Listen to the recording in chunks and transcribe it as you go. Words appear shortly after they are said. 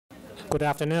Good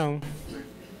afternoon,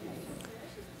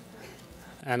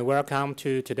 and welcome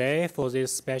to today for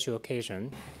this special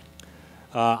occasion.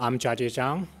 I'm Jiajie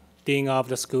Zhang, Dean of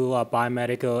the School of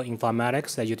Biomedical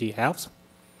Informatics at UTHealth.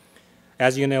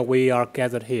 As you know, we are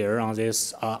gathered here on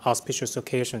this auspicious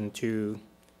occasion to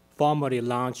formally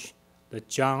launch the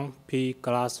John P.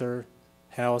 Glaser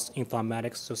Health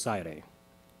Informatics Society.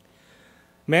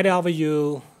 Many of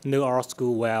you know our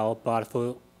school well, but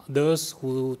for those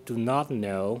who do not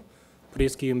know,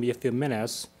 please give me a few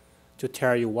minutes to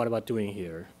tell you what we're doing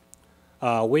here.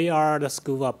 We are the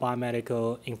School of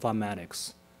Biomedical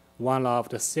Informatics, one of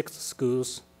the 6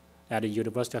 schools at the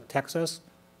University of Texas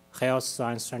Health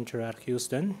Science Center at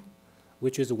Houston,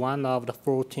 which is one of the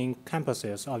 14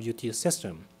 campuses of UT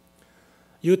system.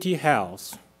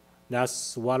 UTHealth,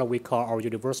 that's what we call our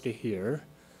university here,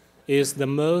 is the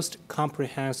most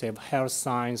comprehensive health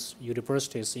science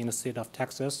universities in the state of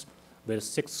Texas with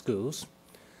 6 schools.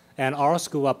 And our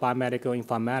School of Biomedical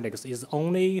Informatics is the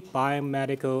only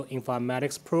biomedical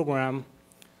informatics program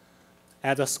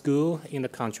at a school in the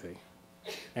country.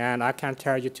 And I can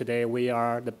tell you today we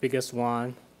are the biggest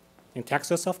one in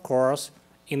Texas, of course,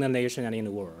 in the nation and in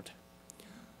the world.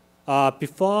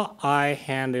 Before I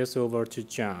hand this over to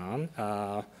John,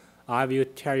 I will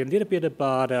tell you a little bit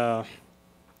about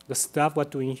the stuff we're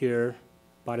doing here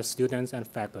by the students and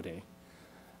faculty.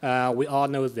 We all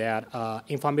know that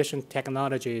information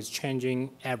technology is changing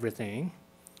everything.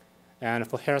 And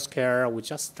for healthcare, we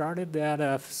just started that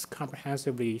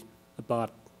comprehensively about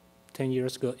 10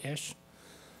 years ago-ish.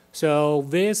 So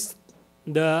with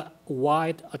the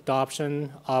wide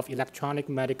adoption of electronic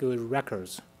medical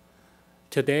records,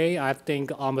 today I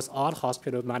think almost all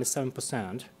hospitals,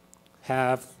 97%,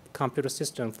 have computer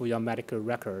system for your medical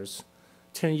records.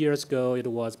 10 years ago, it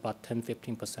was about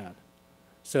 10–15%.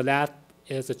 So that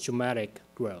is a dramatic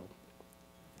growth.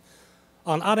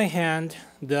 On the other hand,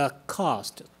 the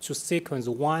cost to sequence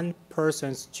one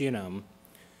person's genome,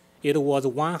 it was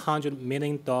 $100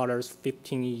 million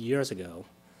 15 years ago.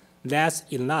 That's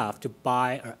enough to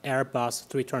buy an Airbus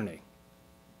 320.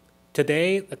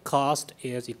 Today, the cost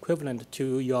is equivalent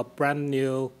to your brand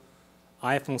new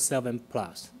iPhone 7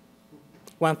 Plus,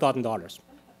 $1,000.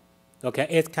 Okay,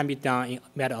 it can be done in a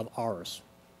matter of hours.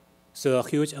 So a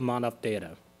huge amount of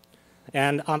data.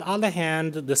 And on the other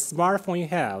hand, the smartphone you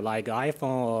have, like iPhone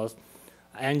or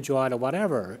Android or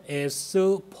whatever, is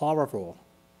so powerful.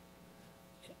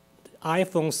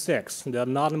 iPhone 6, the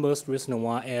not most recent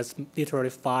one, is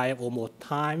literally 5 or more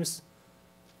times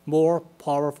more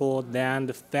powerful than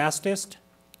the fastest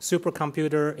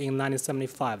supercomputer in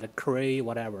 1975, the Cray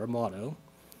whatever model.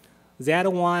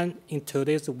 That one, in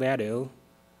today's value,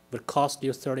 would cost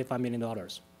you $35 million.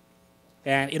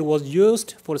 And it was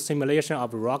used for the simulation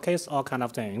of rockets, all kinds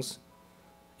of things.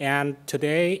 And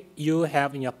today, you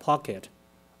have in your pocket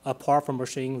a powerful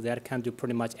machine that can do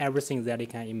pretty much everything that you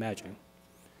can imagine.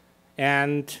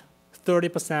 And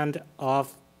 30%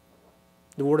 of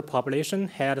the world population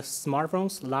had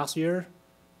smartphones last year.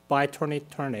 By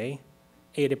 2020,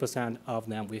 80% of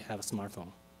them will have a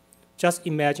smartphone. Just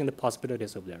imagine the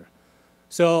possibilities of there.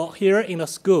 So here in the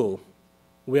school,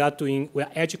 we are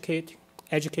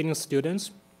educating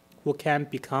students who can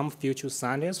become future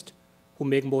scientists, who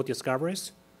make more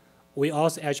discoveries. We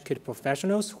also educate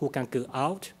professionals who can go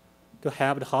out to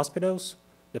help the hospitals,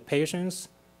 the patients,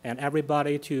 and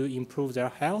everybody to improve their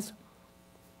health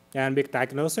and make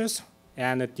diagnosis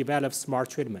and develop smart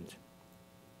treatment.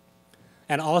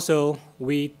 And also,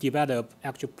 we develop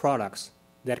actual products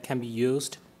that can be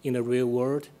used in the real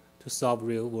world to solve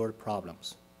real world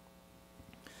problems.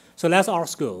 So that's our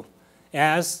school.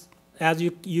 As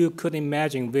you could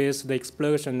imagine, with the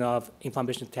explosion of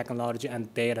information technology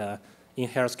and data in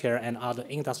healthcare and other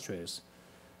industries,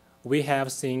 we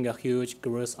have seen a huge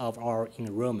growth of our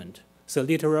enrollment. So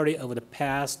literally over the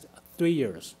past 3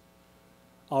 years,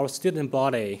 our student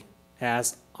body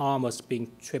has almost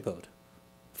been tripled,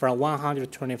 from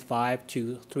 125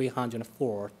 to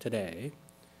 304 today,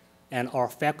 and our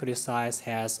faculty size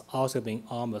has also been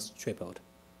almost tripled.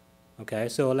 Okay,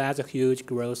 so that's a huge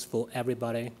growth for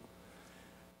everybody.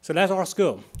 So that's our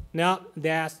school. Now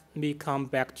let me come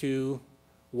back to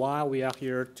why we are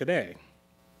here today.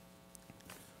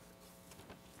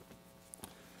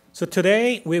 So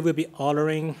today we will be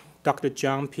honoring Dr.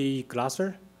 John P.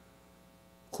 Glaser,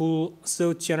 who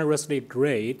so generously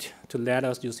agreed to let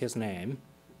us use his name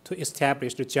to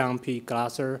establish the John P.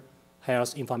 Glaser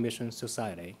Health Information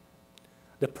Society.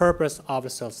 The purpose of the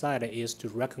society is to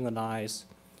recognize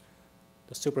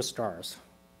the superstars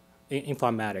in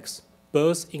informatics,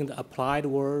 both in the applied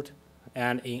world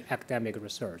and in academic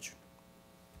research.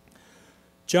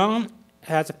 John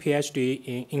has a PhD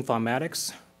in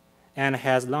informatics and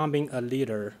has long been a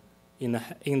leader in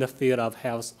the field of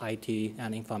health IT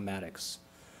and informatics.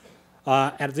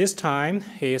 At this time,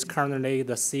 he is currently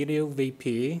the senior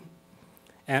VP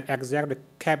and executive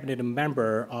cabinet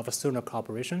member of Cerner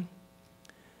Corporation.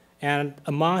 And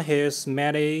among his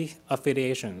many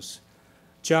affiliations,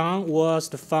 John was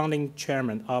the founding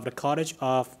chairman of the College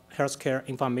of Healthcare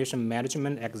Information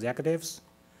Management Executives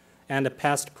and the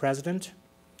past president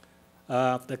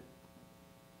of the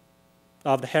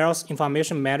Health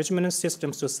Information Management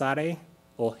Systems Society,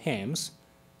 or HIMSS.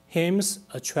 HIMSS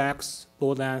attracts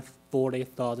more than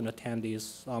 40,000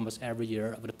 attendees almost every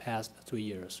year over the past 3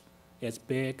 years. It's a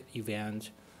big event,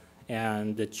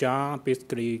 and John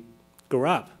basically grew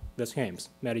up with HIMSS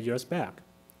many years back.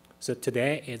 So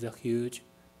today is a huge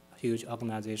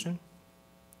organization.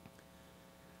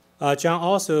 John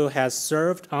also has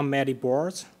served on many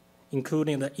boards,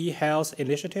 including the eHealth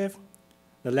Initiative,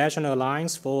 the National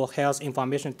Alliance for Health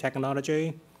Information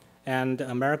Technology, and the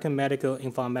American Medical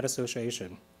Informatics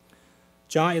Association.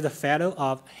 John is a fellow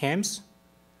of HIMSS,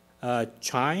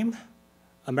 CHIME,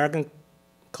 American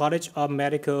College of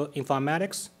Medical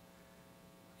Informatics,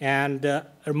 and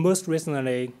most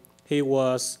recently, he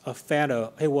was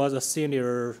a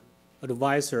senior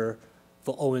advisor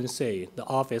for ONC, the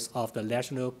Office of the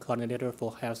National Coordinator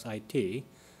for Health IT,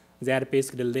 that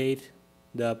basically laid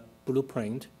the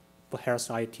blueprint for health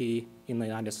IT in the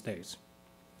United States.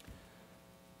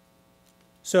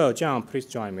 So, John, please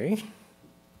join me.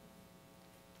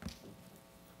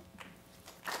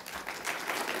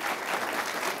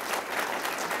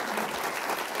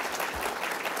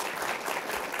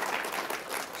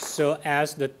 So,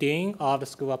 as the Dean of the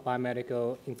School of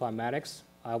Biomedical Informatics,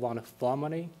 I want to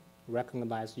formally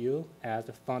recognize you as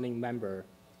the founding member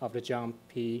of the John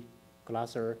P.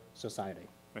 Glaser Society.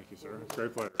 Thank you, sir. It's a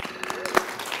great pleasure.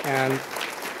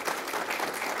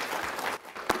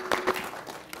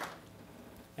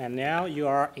 And now you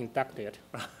are inducted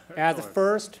as the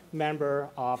first member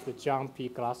of the John P.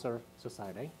 Glaser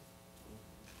Society.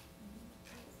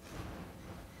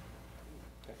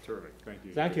 Terrific. Thank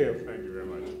you. Thank you. Thank you very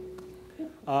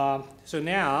much. So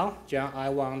now, John, I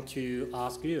want to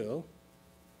ask you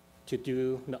to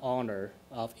do the honor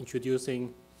of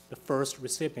introducing the first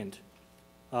recipient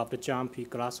of the John P.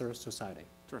 Glaser Society.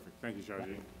 Terrific. Thank you,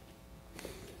 Shaji.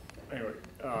 Anyway,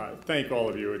 thank all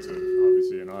of you. It's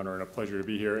obviously an honor and a pleasure to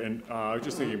be here. And I was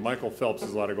just thinking, Michael Phelps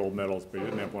has a lot of gold medals, but he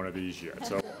didn't have one of these yet.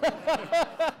 So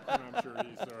I'm sure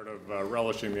he's sort of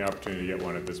relishing the opportunity to get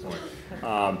one at this point.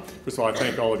 First of all, I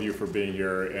thank all of you for being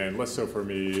here, and less so for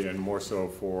me and more so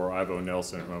for Ivo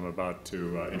Nelson, who I'm about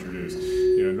to introduce.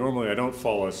 You know, normally I don't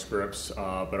follow scripts,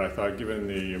 but I thought given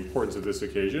the importance of this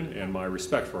occasion and my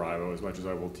respect for Ivo, as much as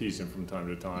I will tease him from time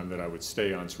to time, that I would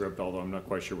stay on script, although I'm not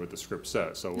quite sure what the script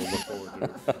says. So we'll look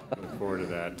forward to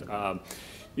that.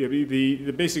 Yeah,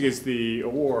 the basic is the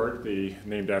award,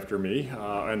 named after me,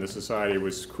 and the society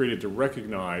was created to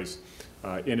recognize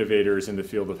innovators in the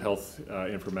field of health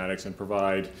informatics and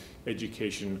provide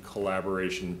education,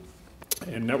 collaboration,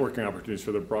 and networking opportunities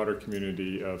for the broader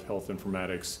community of health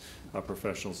informatics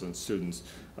professionals and students.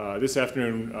 This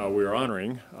afternoon, we are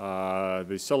honoring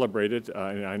the celebrated,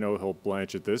 and I know he'll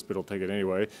blanch at this, but he'll take it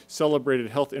anyway, celebrated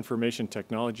health information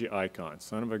technology icon,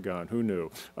 son of a gun, who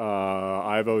knew?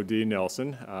 Ivo D.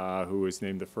 Nelson, who was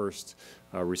named the first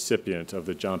recipient of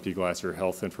the John P. Glaser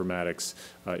Health Informatics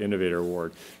Innovator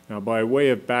Award. Now, by way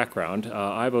of background,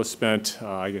 Ivo spent,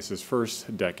 I guess, his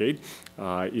first decade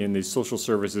in the social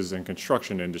services and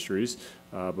construction industries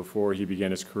before he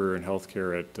began his career in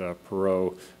healthcare at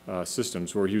Perot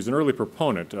Systems, where he was an early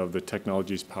proponent of the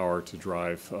technology's power to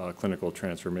drive clinical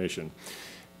transformation.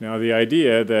 Now, the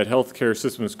idea that healthcare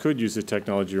systems could use the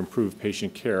technology to improve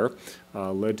patient care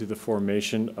led to the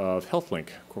formation of HealthLink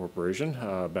Corporation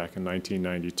back in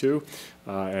 1992,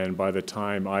 and by the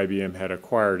time IBM had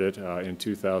acquired it in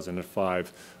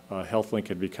 2005, HealthLink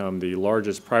had become the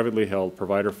largest privately held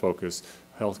provider-focused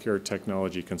healthcare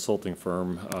technology consulting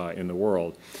firm in the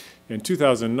world. In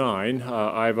 2009,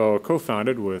 Ivo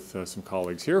co-founded with some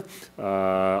colleagues here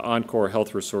Encore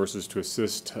Health Resources to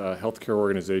assist healthcare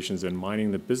organizations in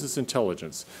mining the business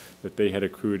intelligence that they had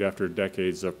accrued after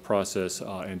decades of process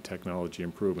and technology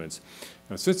improvements.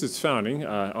 Now, since its founding,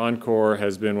 Encore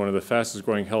has been one of the fastest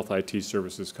growing health IT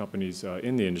services companies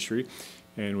in the industry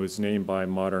and was named by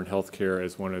Modern Healthcare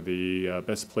as one of the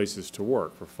best places to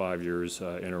work for 5 years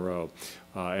in a row.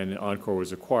 And Encore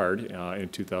was acquired in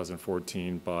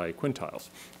 2014 by Quintiles.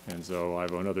 And so I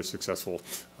have another successful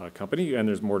company, and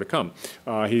there's more to come.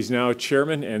 He's now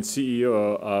chairman and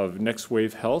CEO of Next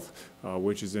Wave Health,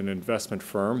 which is an investment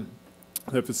firm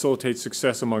that facilitates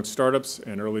success among startups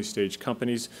and early-stage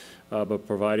companies by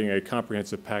providing a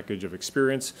comprehensive package of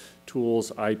experience,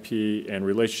 tools, IP, and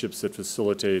relationships that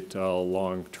facilitate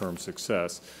long-term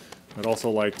success. I'd also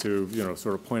like to,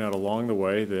 sort of point out along the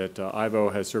way that Ivo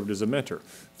has served as a mentor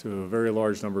to a very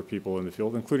large number of people in the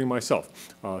field, including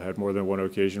myself. I had more than one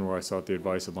occasion where I sought the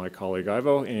advice of my colleague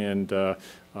Ivo, and it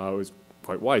was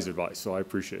quite wise advice, so I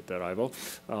appreciate that, Ivo,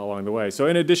 along the way. So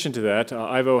in addition to that,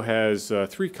 Ivo has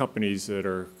 3 companies that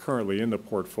are currently in the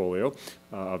portfolio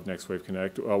of NextWave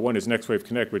Connect. One is NextWave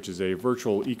Connect, which is a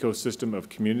virtual ecosystem of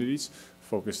communities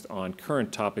focused on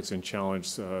current topics and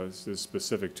challenges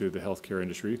specific to the healthcare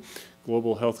industry.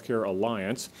 Global Healthcare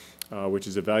Alliance, which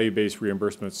is a value-based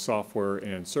reimbursement software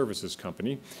and services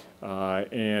company,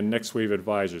 and NextWave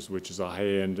Advisors, which is a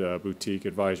high-end boutique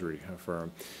advisory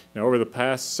firm. Now, over the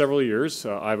past several years,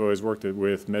 Ivo has worked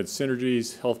with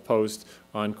MedSynergies, HealthPost,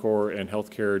 Encore, and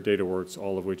Healthcare DataWorks,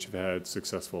 all of which have had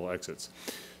successful exits.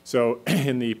 So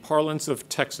in the parlance of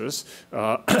Texas,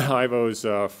 Ivo's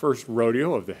first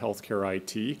rodeo of the healthcare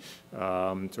IT,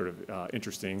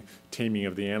 interesting taming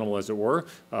of the animal, as it were,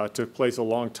 took place a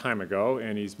long time ago,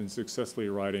 and he's been successfully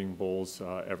riding bulls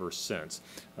ever since.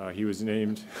 He was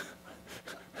named,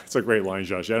 it's a great line,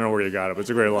 Josh. I don't know where you got it, but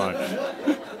it's a great line.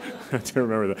 I do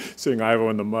remember that, seeing Ivo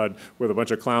in the mud with a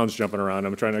bunch of clowns jumping around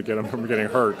him, trying to get him from getting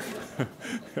hurt.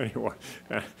 Anyway.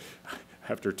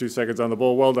 After 2 seconds on the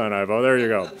bull, well done, Ivo. There you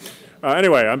go.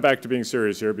 Anyway, I'm back to being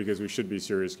serious here because we should be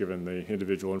serious given the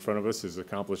individual in front of us, his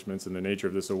accomplishments, and the nature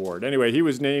of this award. Anyway, he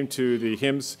was named to the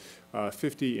HIMSS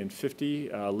 50 in 50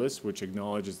 list, which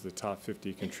acknowledges the top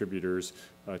 50 contributors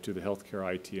to the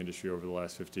healthcare IT industry over the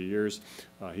last 50 years.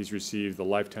 He's received the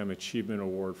Lifetime Achievement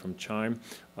Award from Chime,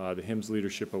 the HIMSS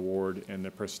Leadership Award, and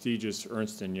the prestigious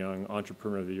Ernst & Young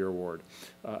Entrepreneur of the Year Award.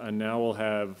 And now we'll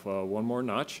have one more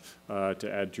notch to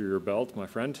add to your belt, my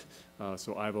friend.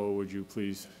 So Ivo, would you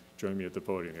please join me at the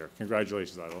podium here?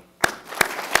 Congratulations, Ivo.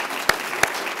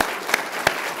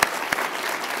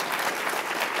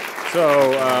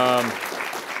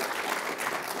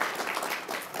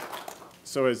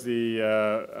 So as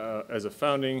a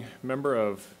founding member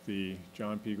of the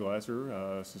John P.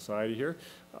 Glaser Society here,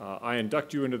 I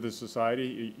induct you into the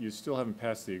society. You still haven't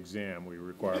passed the exam we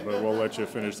require, but we'll let you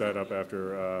finish that up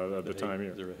after the time here.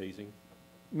 Is there a hazing?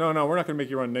 No, we're not going to make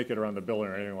you run naked around the building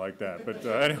or anything like that. But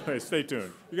anyway, stay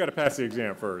tuned. You got to pass the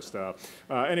exam first.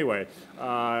 Anyway,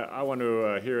 I want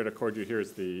to accord you.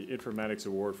 Here's the Informatics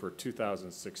Award for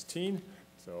 2016.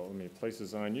 So let me place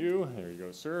this on you. There you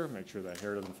go, sir. Make sure that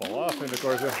hair doesn't fall off. And of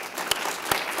course,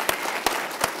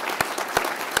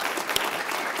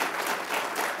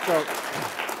 so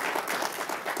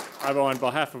Ivo, on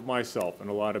behalf of myself and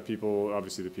a lot of people,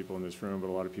 obviously the people in this room, but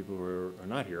a lot of people who are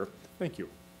not here, thank you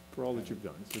for all that you've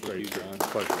done. It's a great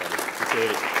pleasure.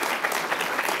 Appreciate it.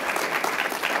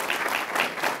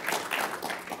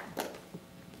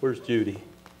 Where's Judy,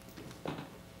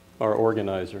 our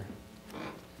organizer?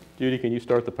 Judy, can you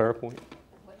start the PowerPoint?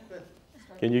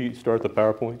 Can you start the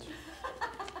PowerPoints?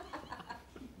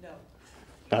 No.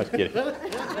 I was kidding.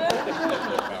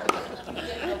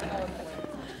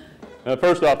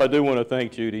 First off, I do want to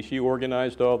thank Judy. She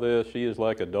organized all this. She is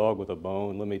like a dog with a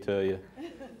bone, let me tell you.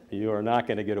 You are not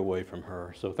going to get away from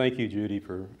her. So thank you, Judy,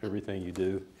 for everything you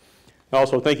do.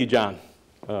 Also, thank you, John.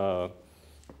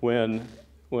 When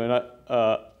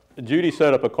Judy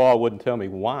set up a call, wouldn't tell me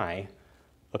why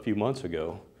a few months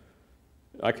ago,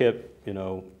 I kept,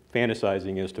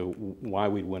 fantasizing as to why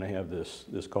we'd want to have this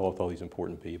call with all these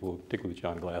important people, particularly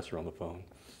John Glaser on the phone.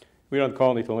 We got on the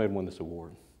call and he told me I'd won this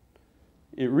award.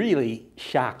 It really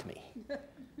shocked me.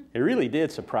 It really did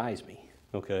surprise me,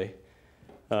 okay?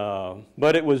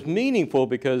 But it was meaningful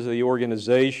because of the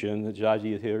organization that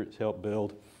Jaji has helped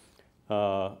build,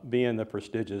 being the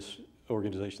prestigious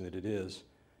organization that it is,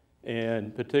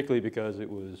 and particularly because it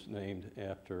was named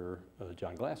after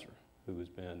John Glaser, who has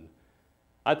been,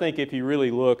 I think if you really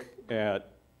look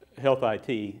at health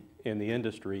IT in the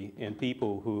industry and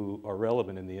people who are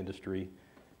relevant in the industry,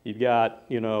 you've got,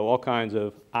 all kinds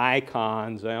of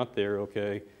icons out there,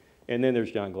 okay, and then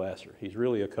there's John Glaser. He's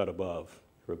really a cut above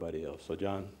everybody else. So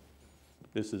John,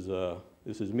 this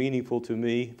is meaningful to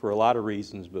me for a lot of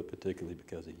reasons, but particularly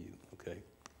because of you, okay?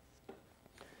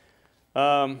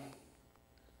 I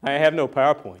have no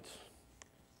PowerPoints.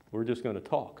 We're just going to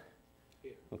talk,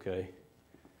 okay?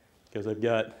 Because I've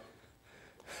got,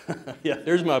 yeah,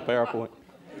 there's my PowerPoint.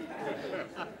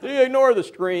 You ignore the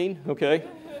screen, okay?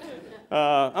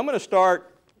 I'm going to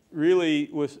start really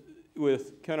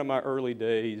with kind of my early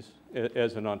days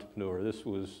as an entrepreneur.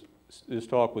 This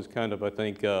talk was kind of, I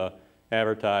think,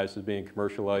 advertised as being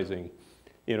commercializing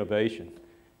innovation.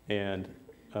 And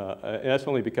and that's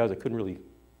only because I couldn't really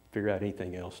figure out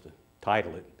anything else to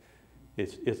title it.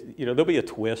 You know, there'll be a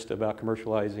twist about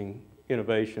commercializing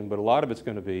innovation, but a lot of it's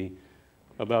going to be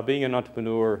about being an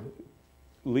entrepreneur,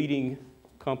 leading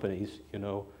companies, you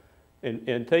know,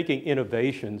 and taking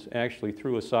innovations actually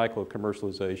through a cycle of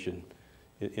commercialization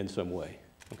in some way.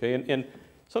 Okay, and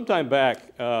sometime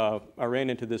back, I ran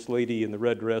into this lady in the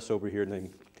red dress over here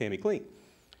named Tammy Clean,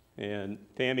 and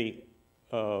Tammy,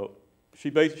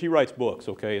 she writes books,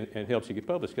 okay, and helps you get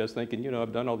published. I was thinking, you know,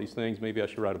 I've done all these things, maybe I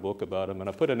should write a book about them, and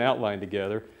I put an outline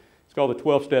together. It's called the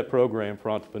 12-Step Program for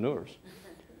Entrepreneurs.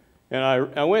 And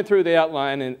I went through the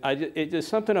outline, and it just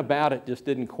something about it just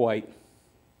didn't quite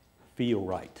feel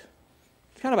right.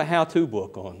 It's kind of a how-to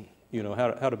book on, you know,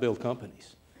 how to build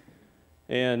companies.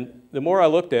 And the more I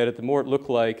looked at it, the more it looked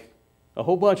like a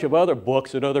whole bunch of other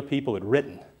books that other people had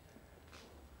written.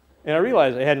 And I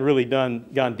realized I hadn't really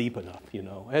gone deep enough, you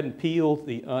know. I hadn't peeled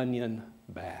the onion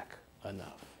back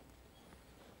enough.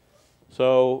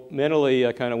 So mentally,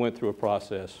 I kind of went through a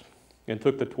process and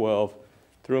took the 12,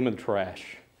 threw them in the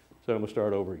trash, said I'm going to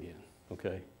start over again,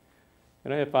 okay?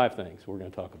 And I have 5 things we're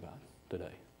going to talk about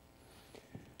today.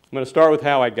 I'm going to start with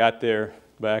how I got there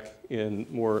back in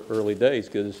more early days,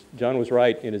 because John was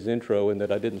right in his intro in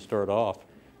that I didn't start off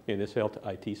in this health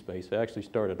IT space. I actually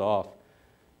started off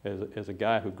as a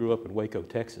guy who grew up in Waco,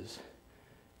 Texas,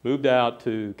 moved out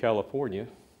to California,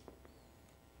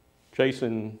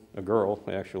 chasing a girl,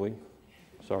 actually.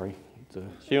 Sorry.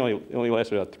 She only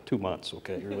lasted about 2 months,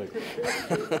 okay?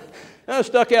 I was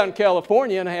stuck out in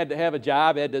California, and I had to have a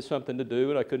job, I had something to do,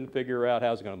 and I couldn't figure out how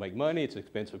I was going to make money. It's an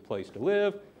expensive place to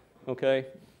live, okay?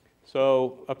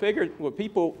 So I figured what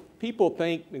people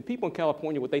in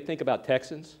California, what they think about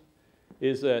Texans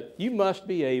is that you must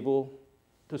be able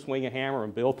to swing a hammer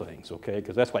and build things, okay?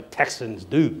 Because that's what Texans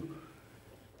do.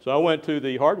 So I went to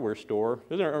the hardware store.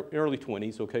 It was in our early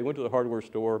 20s, okay? Went to the hardware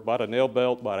store, bought a nail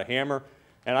belt, bought a hammer,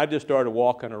 and I just started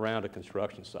walking around to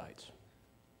construction sites.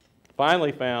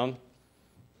 Finally found,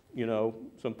 you know,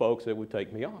 some folks that would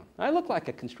take me on. I looked like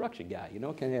a construction guy, you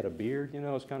know, kind of had a beard, you know,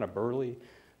 I was kind of burly.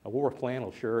 I wore a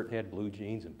flannel shirt, had blue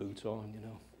jeans and boots on, you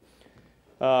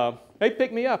know. They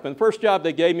picked me up, and the first job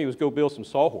they gave me was go build some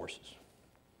sawhorses.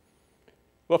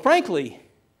 Well, frankly,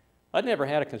 I'd never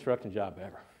had a construction job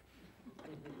ever.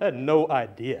 I had no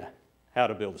idea how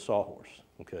to build a sawhorse,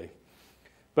 okay?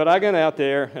 But I got out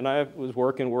there, and I was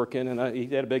working, and he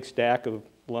had a big stack of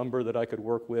lumber that I could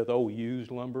work with, used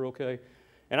lumber, okay?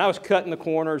 And I was cutting the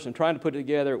corners and trying to put it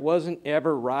together. It wasn't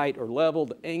ever right or level.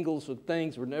 The angles of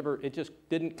things were never, it just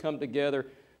didn't come together.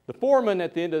 The foreman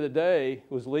at the end of the day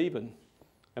was leaving,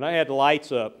 and I had the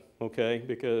lights up, okay,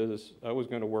 because I was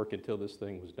going to work until this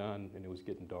thing was done, and it was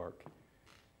getting dark.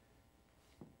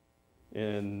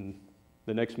 And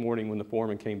the next morning when the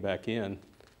foreman came back in,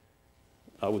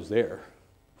 I was there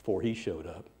before he showed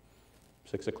up,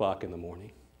 6 o'clock in the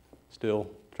morning, still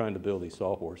trying to build these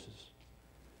sawhorses.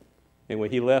 And when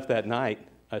he left that night,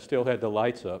 I still had the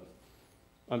lights up.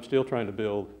 I'm still trying to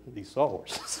build these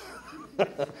sawhorses.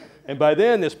 And by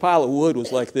then, this pile of wood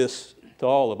was like this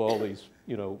tall of all these,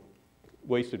 you know,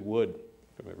 wasted wood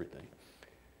from everything.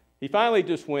 He finally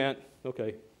just went,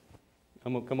 okay,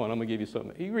 come on, I'm going to give you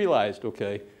something. He realized,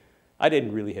 okay, I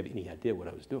didn't really have any idea what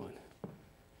I was doing.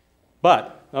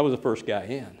 But I was the first guy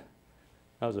in.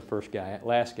 I was the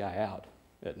last guy out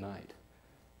at night.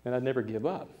 And I'd never give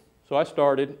up. So I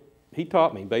started, he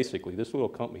taught me, basically, this little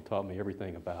company taught me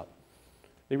everything about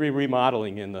the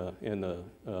remodeling in the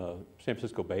San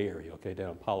Francisco Bay Area, okay,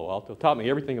 down in Palo Alto. Taught me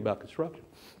everything about construction.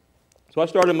 So I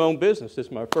started my own business. This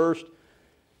is my first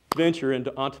venture into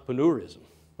entrepreneurism.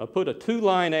 I put a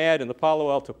 2-line ad in the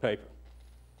Palo Alto paper.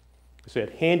 It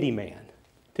said, handyman,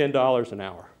 $10 an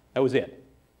hour. That was it.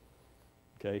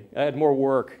 Okay, I had more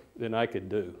work than I could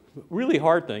do. Really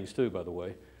hard things too, by the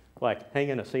way, like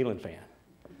hanging a ceiling fan.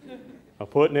 I'm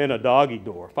putting in a doggy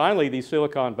door. Finally, these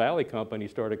Silicon Valley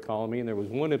companies started calling me, and there was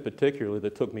one in particular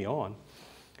that took me on,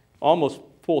 almost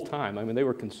full time. I mean, they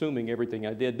were consuming everything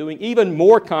I did, doing even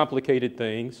more complicated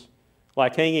things,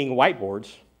 like hanging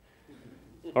whiteboards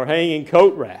or hanging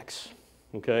coat racks,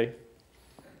 okay?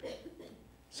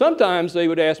 Sometimes they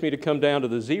would ask me to come down to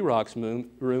the Xerox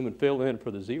room and fill in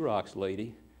for the Xerox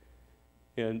lady,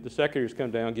 and the secretaries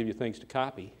come down and give you things to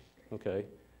copy, okay?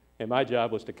 And my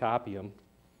job was to copy them,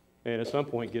 and at some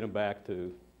point get them back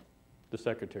to the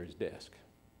secretary's desk.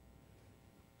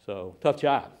 So, tough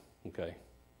job, okay?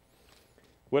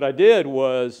 What I did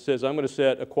was, I'm going to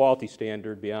set a quality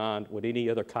standard beyond what any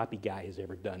other copy guy has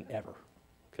ever done, ever,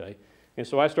 okay? And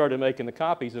so I started making the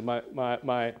copies, and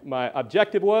my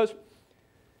objective was,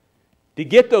 to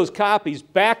get those copies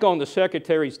back on the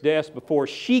secretary's desk before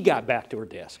she got back to her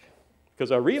desk.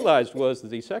 Because I realized was that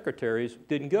these secretaries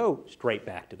didn't go straight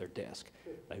back to their desk.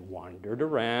 They wandered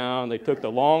around. They took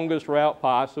the longest route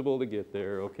possible to get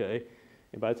there, okay?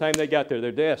 And by the time they got to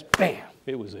their desk, bam,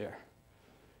 it was there.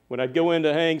 When I'd go in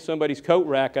to hang somebody's coat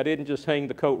rack, I didn't just hang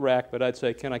the coat rack, but I'd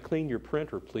say, can I clean your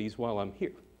printer, please, while I'm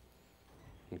here?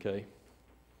 Okay?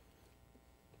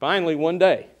 Finally, one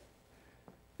day,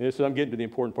 and this is, I'm getting to the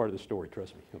important part of the story,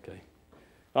 trust me, okay?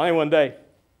 Finally, one day,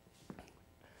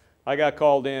 I got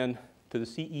called in to the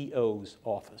CEO's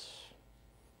office,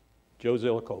 Joe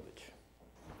Zilikovich.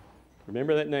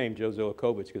 Remember that name, Joe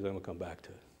Zilikovich, because I'm going to come back to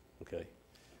it, okay?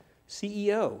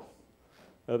 CEO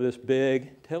of this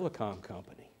big telecom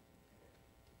company.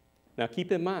 Now,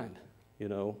 keep in mind, you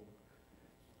know,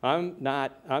 I'm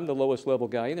the lowest level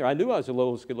guy in there. I knew I was the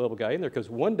lowest level guy in there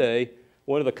because one day,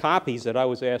 one of the copies that I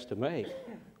was asked to make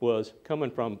was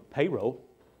coming from payroll,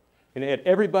 and it had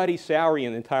everybody's salary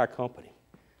in the entire company,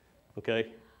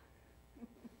 okay?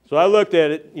 So I looked at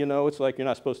it, you know, it's like you're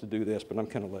not supposed to do this, but I'm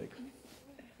kind of like,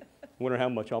 I wonder how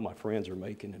much all my friends are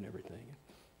making and everything.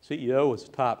 CEO was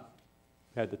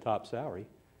had the top salary.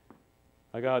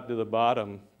 I got to the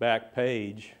bottom back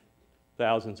page,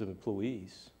 thousands of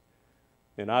employees,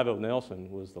 and Ivo Nelson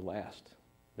was the last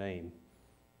name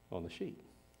on the sheet.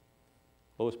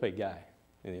 Lowest paid guy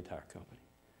in the entire company.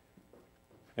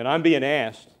 And I'm being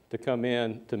asked to come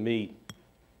in to meet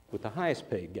with the highest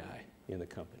paid guy in the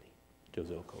company, Joe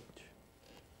Zilikovich.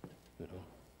 You know,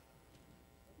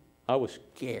 I was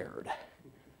scared,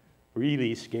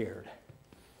 really scared.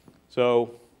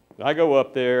 So I go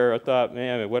up there, I thought,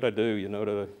 man, what'd I do? You know,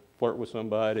 did I flirt with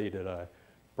somebody? Did I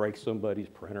break somebody's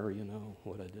printer? You know,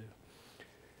 what'd I do?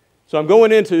 So I'm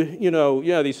going into, you know,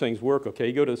 yeah, these things work, okay?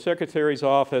 You go to the secretary's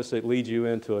office, it leads you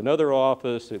into another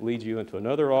office, it leads you into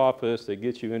another office, that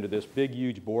gets you into this big,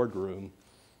 huge boardroom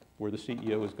where the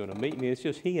CEO is going to meet me. It's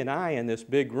just he and I in this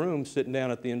big room sitting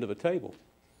down at the end of a table.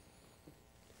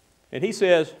 And he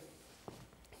says,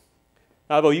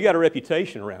 Ivo, you got a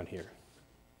reputation around here.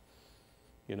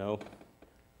 You know,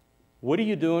 what are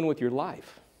you doing with your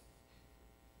life?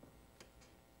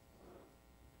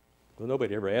 Well,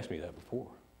 nobody ever asked me that before.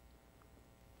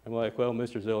 I'm like, well,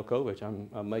 Mr. Zilikovich,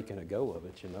 I'm making a go of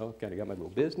it, you know. Kind of got my little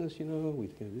business, you know.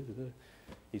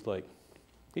 He's like,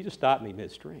 he just stopped me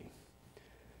midstream.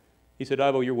 He said,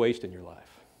 Ivo, you're wasting your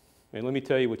life. And let me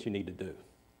tell you what you need to do.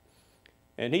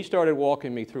 And he started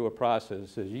walking me through a process.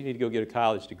 Says, you need to go get a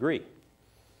college degree.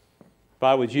 If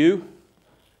I was you,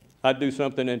 I'd do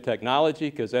something in technology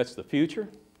because that's the future.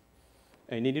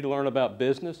 And you need to learn about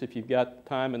business. If you've got the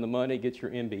time and the money, get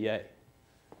your MBA.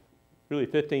 Really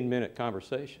 15-minute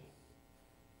conversation.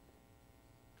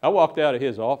 I walked out of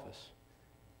his office.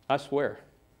 I swear,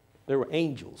 there were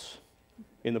angels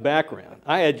in the background.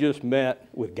 I had just met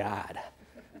with God,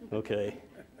 okay?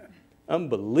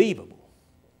 Unbelievable.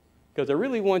 Because I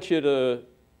really want you to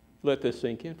let this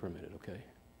sink in for a minute, okay?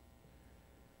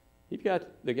 You've got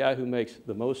the guy who makes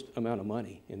the most amount of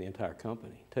money in the entire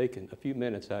company taking a few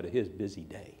minutes out of his busy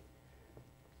day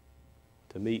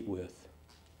to meet with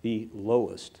the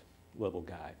lowest level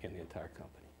guy in the entire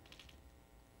company.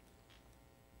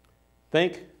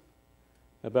 Think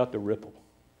about the ripple.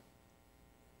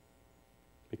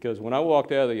 Because when I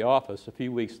walked out of the office a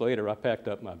few weeks later, I packed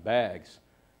up my bags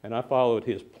and I followed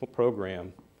his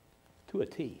program to a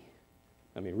T.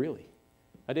 I mean, really.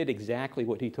 I did exactly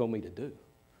what he told me to do.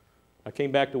 I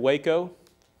came back to Waco,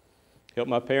 helped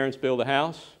my parents build a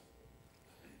house,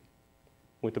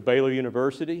 went to Baylor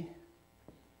University,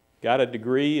 got a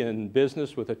degree in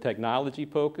business with a technology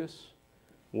focus.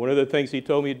 One of the things he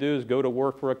told me to do is go to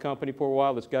work for a company for a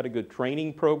while that's got a good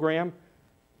training program.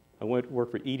 I went to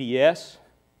work for EDS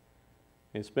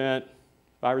and spent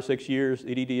 5 or 6 years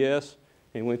at EDS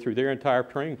and went through their entire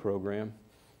training program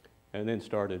and then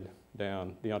started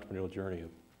down the entrepreneurial journey of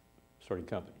starting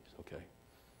companies, okay?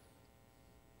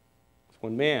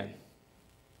 One man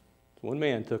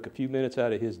took a few minutes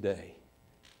out of his day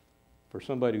for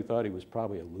somebody who thought he was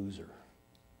probably a loser,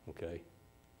 okay,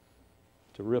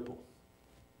 to ripple.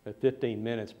 That 15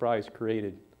 minutes probably has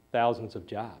created thousands of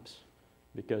jobs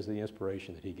because of the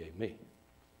inspiration that he gave me.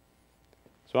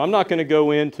 So I'm not going to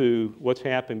go into what's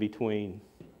happened between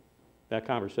that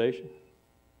conversation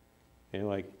and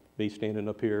like me standing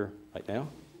up here right now.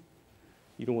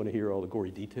 You don't want to hear all the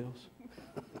gory details.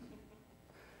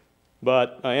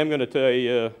 But I am going to tell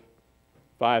you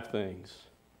 5 things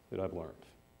that I've learned,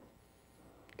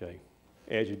 okay,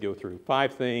 as you go through.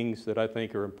 5 things that I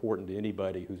think are important to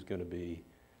anybody who's going to be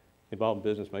involved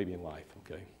in business, maybe in life,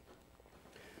 okay.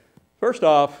 First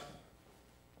off,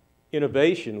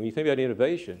 innovation. When you think about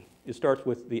innovation, It starts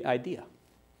with the idea,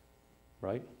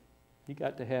 right? You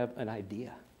got to have an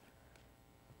idea.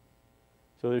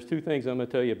 So there's two things I'm going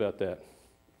to tell you about that.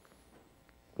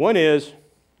 One is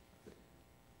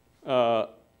Dana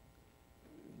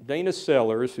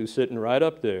Sellers, who's sitting right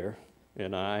up there,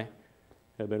 and I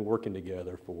have been working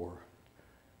together for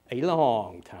a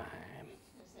long time,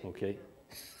 okay?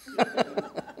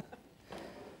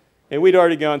 And we'd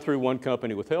already gone through one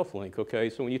company with HealthLink, okay?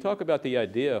 So when you talk about the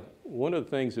idea, one of the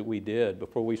things that we did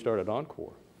before we started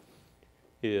Encore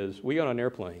is we got on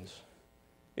airplanes,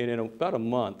 and in about a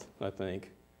month, I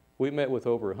think, we met with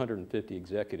over 150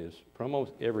 executives from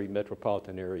almost every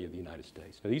metropolitan area of the United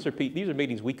States. Now, these are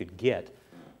meetings we could get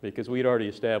because we'd already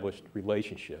established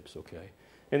relationships, okay?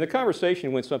 And the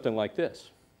conversation went something like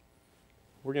this.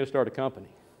 We're going to start a company.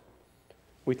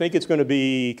 We think it's going to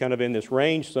be kind of in this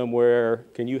range somewhere.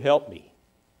 Can you help me?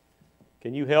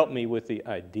 Can you help me with the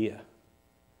idea?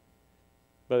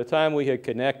 By the time we had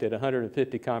connected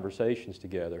 150 conversations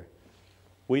together,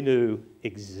 we knew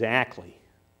exactly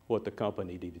what the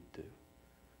company needed to do,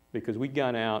 because we'd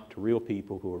gone out to real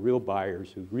people who are real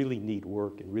buyers who really need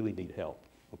work and really need help,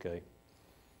 okay?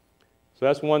 So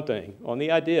that's one thing. On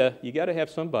the idea, you got to have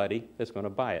somebody that's going to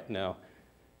buy it. Now,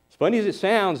 as funny as it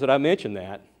sounds that I mentioned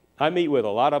that, I meet with a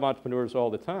lot of entrepreneurs all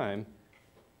the time.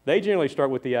 They generally start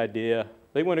with the idea,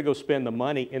 they want to go spend the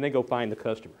money, and then go find the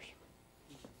customers.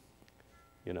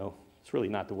 You know, it's really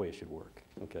not the way it should work,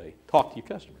 okay? Talk to your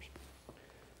customers.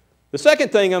 The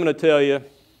second thing I'm going to tell you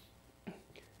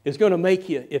is going to make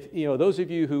you, if, you know, those of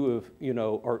you who have, you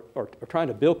know, are trying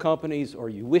to build companies or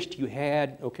you wished you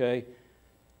had, okay,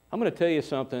 I'm going to tell you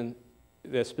something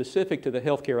that's specific to the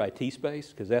healthcare IT space,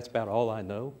 because that's about all I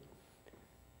know.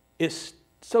 It's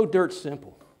so dirt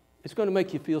simple. It's going to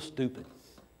make you feel stupid.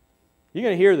 You're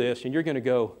going to hear this and you're going to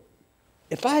go,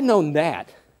 if I'd known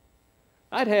that,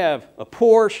 I'd have a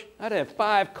Porsche, I'd have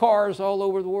 5 cars all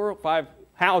over the world, 5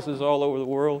 houses all over the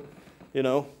world, you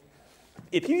know.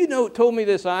 If you told me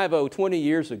this Ivo 20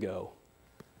 years ago,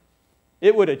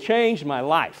 it would have changed my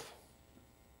life.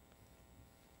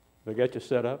 Have I got you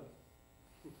set up?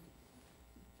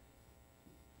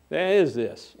 That is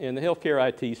this, in the healthcare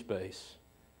IT space,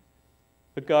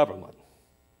 the government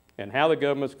and how the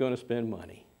government's going to spend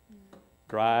money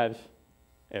drives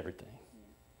everything.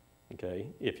 Okay?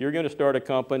 If you're going to start a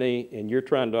company and you're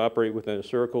trying to operate within a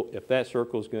circle, if that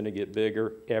circle is going to get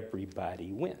bigger,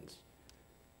 everybody wins.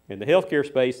 In the healthcare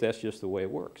space, that's just the way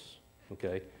it works.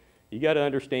 Okay? You got to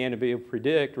understand and be able to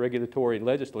predict regulatory and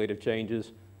legislative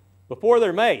changes before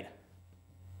they're made.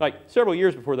 Like several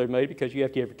years before they're made, because you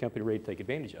have to have your company ready to take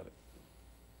advantage of it.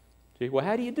 See, well,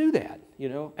 how do you do that? You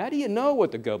know, how do you know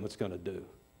what the government's going to do?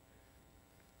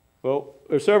 Well,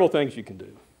 there's several things you can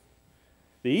do.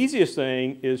 The easiest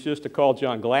thing is just to call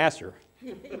John Glaser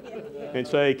and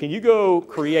say, can you go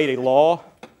create a law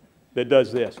that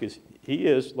does this? Because he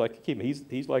is like,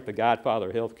 he's like the godfather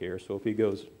of healthcare, so if he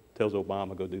goes, tells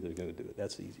Obama, go do this, they're going to do it.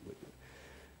 That's the easy way to do it.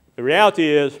 The reality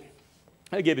is,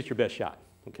 I give it your best shot,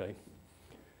 okay?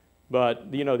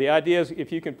 But, you know, the idea is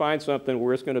if you can find something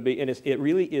where it's going to be, and it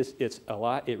really is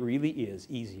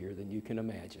easier than you can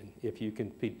imagine if you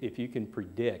can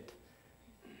predict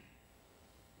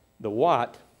the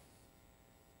what,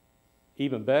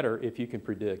 even better if you can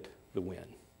predict the when,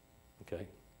 okay?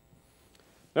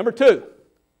 Number 2.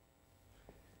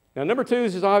 Now, number 2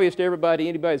 is obvious to everybody,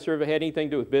 anybody that's ever had anything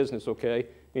to do with business, okay?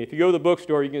 And if you go to the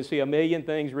bookstore, you can see a million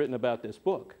things written about this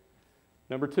book.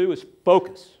 Number 2 is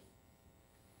focus.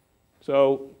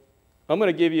 So I'm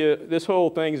going to give you, this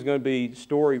whole thing is going to be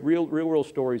real world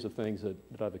stories of things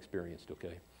that I've experienced,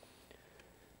 okay?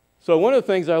 So one of the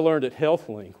things I learned at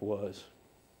HealthLink was,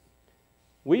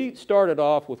 we started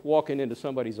off with walking into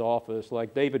somebody's office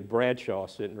like David Bradshaw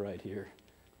sitting right here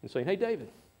and saying, hey, David,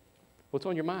 what's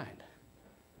on your mind?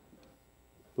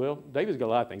 Well, David's got a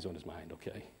lot of things on his mind,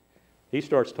 okay? He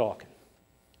starts talking.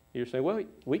 You're saying, well,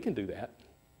 we can do that.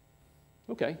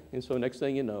 Okay, and so next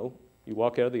thing you know, you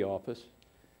walk out of the office.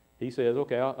 He says,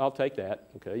 okay, I'll take that.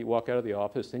 Okay, you walk out of the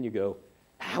office, then you go,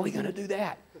 how are we going to do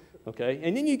that? Okay,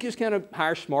 and then you just kind of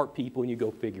hire smart people and you go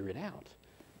figure it out.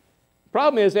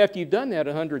 Problem is, after you've done that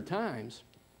 100 times,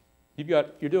 you're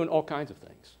doing all kinds of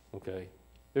things, okay?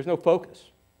 There's no focus.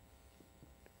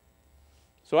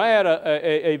 So I had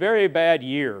a very bad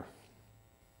year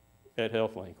at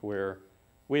HealthLink where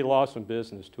we lost some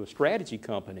business to a strategy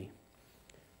company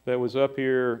that was up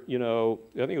here, you know,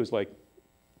 I think it was like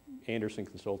Anderson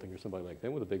Consulting or somebody like that. They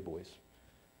were the big boys.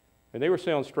 And they were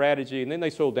selling strategy, and then they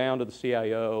sold down to the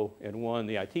CIO and won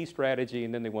the IT strategy,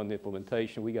 and then they won the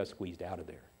implementation. We got squeezed out of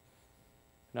there.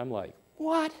 And I'm like,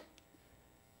 what?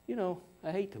 You know,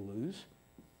 I hate to lose.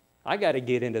 I got to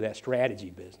get into that strategy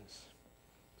business.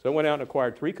 So I went out and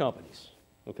acquired 3 companies,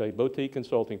 okay, boutique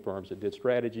consulting firms that did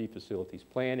strategy, facilities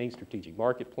planning, strategic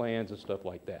market plans, and stuff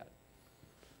like that.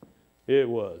 It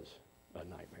was a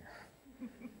nightmare.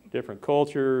 Different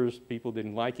cultures, people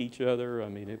didn't like each other. I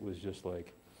mean, it was just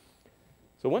like,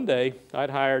 so one day I'd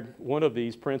hired one of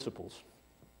these principals.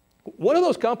 One of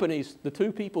those companies, the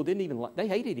 2 people didn't even like, they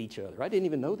hated each other. I didn't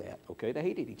even know that, okay? They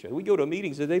hated each other. We'd go to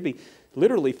meetings and they'd be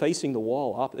literally facing the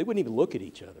wall. They wouldn't even look at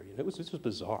each other. You know, this was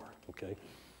bizarre, okay?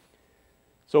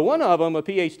 So one of them, a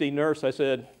PhD nurse, I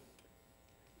said,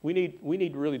 we need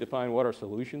to really define what our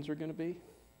solutions are going to be.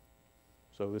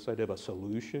 So this idea of a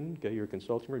solution, okay, you're a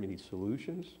consulting firm, you need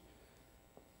solutions.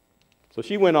 So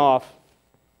she went off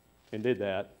and did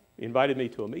that, invited me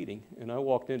to a meeting, and I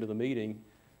walked into the meeting,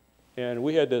 and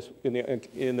we had this,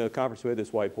 in the conference, we had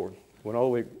this whiteboard, went all the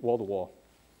way wall to wall.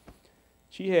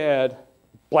 She had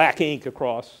black ink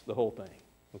across the whole thing,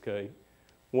 okay?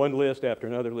 One list after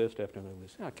another list after another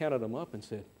list. And I counted them up and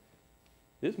said,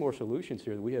 there's more solutions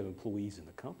here than we have employees in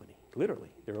the company. Literally,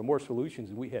 there are more solutions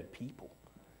than we had people.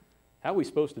 How are we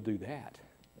supposed to do that?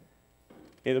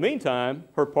 In the meantime,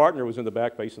 her partner was in the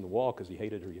back facing the wall because he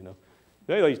hated her, you know.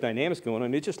 There are these dynamics going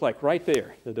on. It's just like right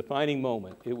there, the defining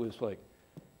moment. It was like,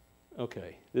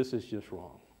 okay, this is just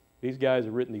wrong. These guys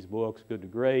have written these books, good to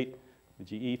great,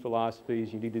 the GE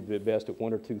philosophies, you need to be the best at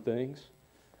 1 or 2 things,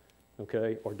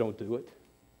 okay, or don't do it.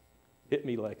 Hit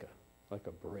me like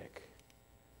a brick.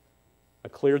 I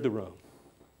cleared the room.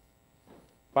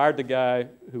 Fired the guy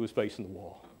who was facing the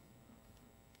wall.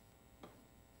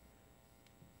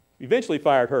 Eventually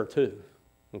fired her too,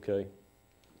 okay?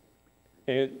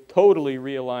 And totally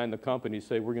realigned the company to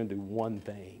say we're going to do one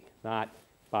thing, not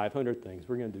 500 things.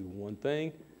 We're going to do one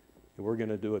thing, and we're going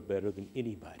to do it better than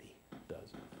anybody does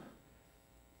it.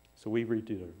 So we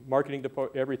redid the marketing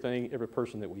department, everything, every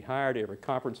person that we hired, every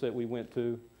conference that we went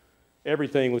to,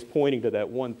 everything was pointing to that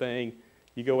one thing.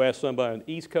 You go ask somebody on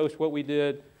the East Coast what we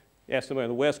did, ask somebody on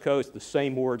the West Coast, the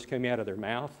same words came out of their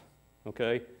mouth,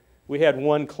 okay? We had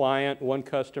one client, one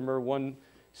customer, one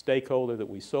stakeholder that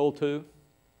we sold to.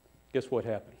 Guess what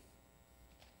happened?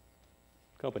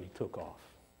 The company took off.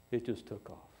 It just took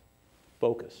off.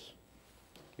 Focus.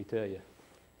 Let me tell you.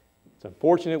 It's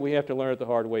unfortunate we have to learn it the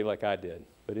hard way like I did,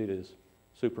 but it is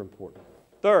super important.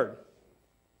 Third,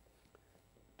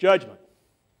 judgment.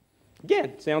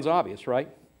 Again, sounds obvious, right?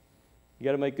 You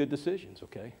got to make good decisions,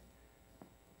 okay?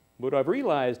 What I've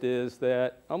realized is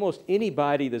that almost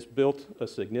anybody that's built a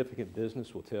significant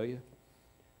business will tell you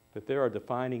that there are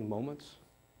defining moments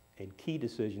and key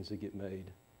decisions that get made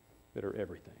that are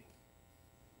everything.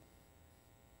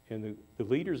 And the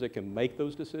leaders that can make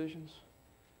those decisions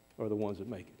are the ones that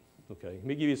make it, okay? Let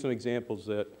me give you some examples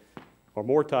that are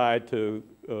more tied to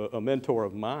a mentor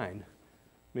of mine.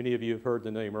 Many of you have heard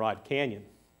the name Rod Canyon,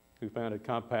 who founded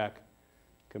Compaq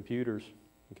Computers,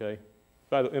 okay?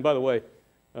 And by the way,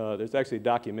 there's actually a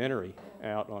documentary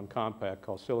out on Compaq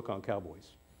called Silicon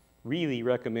Cowboys. Really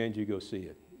recommend you go see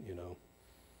it, you know.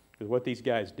 Because what these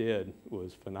guys did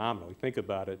was phenomenal. You think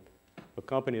about it, a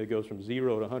company that goes from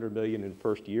 0 to 100 million in the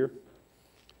first year.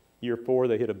 Year 4,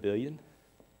 they hit $1 billion.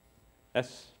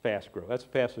 That's fast growth. That's the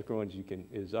fastest growing as you can,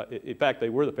 in fact, they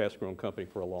were the fastest growing company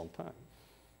for a long time,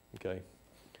 okay.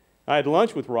 I had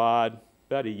lunch with Rod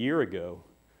about a year ago,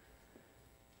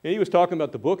 and he was talking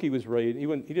about the book he was writing.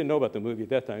 He didn't know about the movie at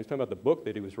that time. He was talking about the book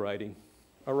that he was writing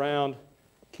around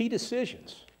key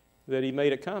decisions that he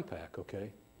made at Compaq,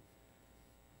 okay?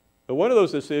 But one of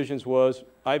those decisions was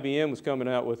IBM was coming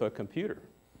out with a computer.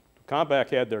 Compaq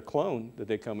had their clone that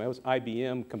they come out. It was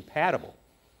IBM compatible,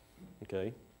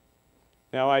 okay?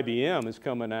 Now IBM is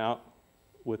coming out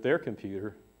with their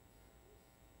computer.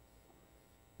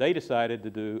 They decided to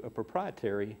do a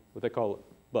proprietary, what they call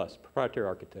BUS, proprietary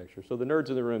architecture. So the nerds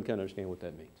in the room can understand what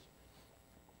that means.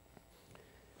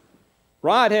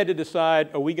 Rod had to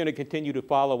decide, are we going to continue to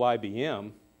follow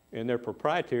IBM and their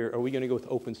proprietary, or are we going to go with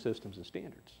open systems and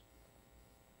standards?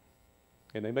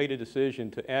 And they made a decision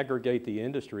to aggregate the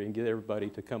industry and get everybody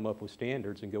to come up with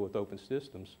standards and go with open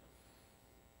systems.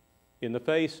 In the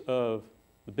face of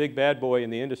the big bad boy in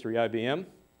the industry, IBM,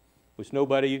 which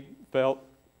nobody felt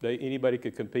anybody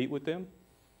could compete with them,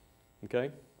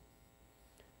 okay?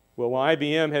 Well, when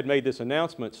IBM had made this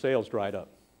announcement, sales dried up.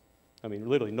 I mean,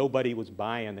 literally nobody was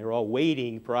buying. They were all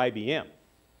waiting for IBM.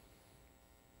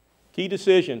 Key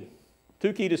decision,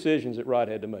 2 key decisions that Rod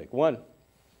had to make. One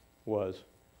was,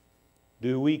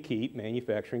 do we keep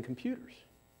manufacturing computers?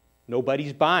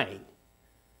 Nobody's buying,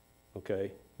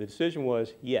 okay? The decision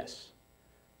was, yes.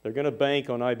 They're going to bank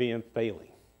on IBM failing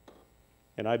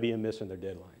and IBM missing their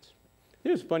deadlines.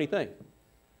 Here's the funny thing.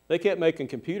 They kept making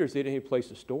computers, they didn't have a place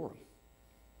to store them.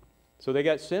 So they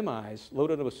got semis,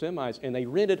 loaded them with semis, and they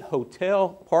rented hotel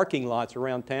parking lots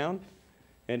around town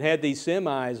and had these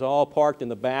semis all parked in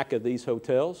the back of these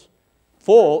hotels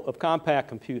full of compact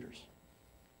computers.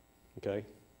 Okay?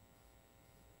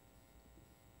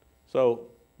 So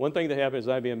one thing that happened is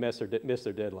IBM missed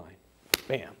their deadline.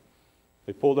 Bam.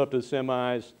 They pulled up to the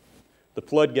semis, the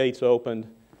floodgates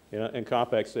opened, and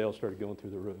compact sales started going through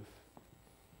the roof.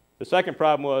 The second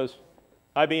problem was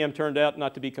IBM turned out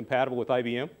not to be compatible with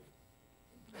IBM.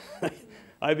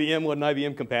 IBM wasn't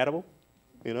IBM compatible,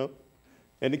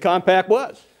 and the compact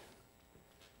was.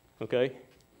 Okay?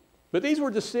 But these were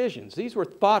decisions. These were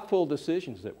thoughtful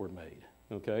decisions that were made.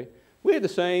 Okay? We had the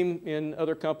same in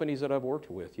other companies that I've worked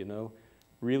with,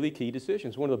 really key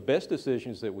decisions. One of the best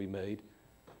decisions that we made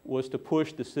was to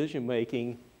push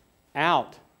decision-making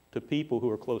out to people who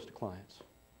are close to clients.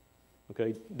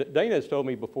 Okay? Dana has told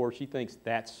me before she thinks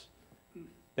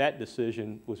that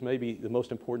decision was maybe the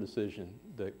most important decision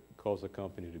that caused the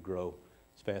company to grow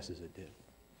as fast as it did.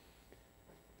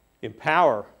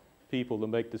 Empower people to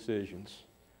make decisions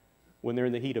when they're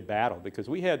in the heat of battle, because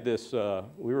we had this,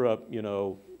 we were up,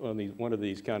 on one of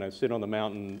these kind of sit on the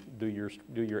mountain, do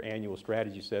your annual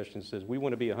strategy session. Says we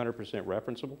want to be 100%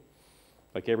 referenceable.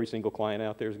 Like every single client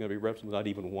out there is going to be referenceable, not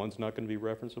even one's not going to be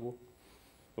referenceable.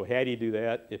 Well, how do you do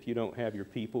that if you don't have your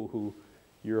people who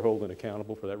you're holding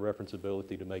accountable for that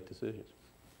referenceability to make decisions?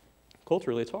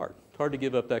 Culturally, it's hard. It's hard to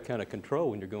give up that kind of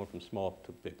control when you're going from small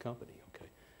to big company, okay?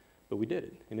 But we did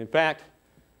it. And in fact,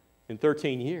 in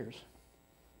 13 years,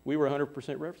 we were 100%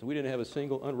 referenceable. We didn't have a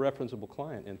single unreferenceable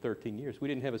client in 13 years. We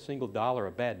didn't have a single dollar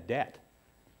of bad debt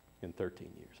in 13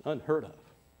 years. Unheard of,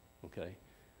 okay?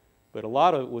 But a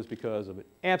lot of it was because of an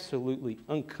absolutely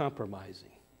uncompromising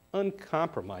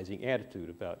attitude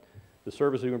about the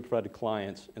service we were going to provide to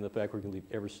clients and the fact we're going to leave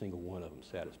every single one of them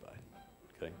satisfied,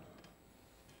 okay?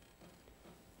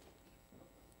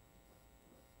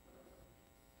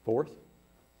 Fourth,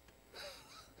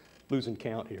 losing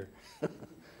count here.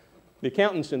 The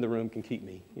accountants in the room can keep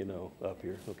me, up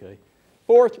here, okay?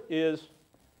 Fourth is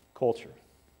culture.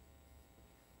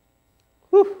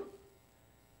 Whew.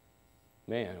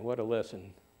 Man, what a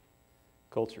lesson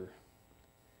culture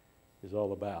is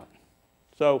all about.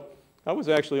 So I was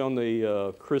actually on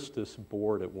the Christus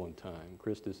board at one time.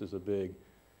 Christus is a big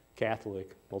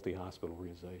Catholic multi-hospital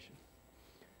organization.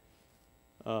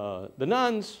 The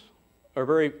nuns are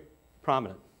very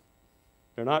prominent.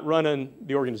 They're not running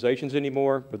the organizations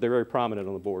anymore, but they're very prominent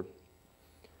on the board.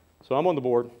 So I'm on the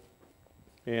board,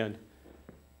 and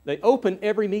they open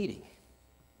every meeting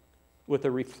with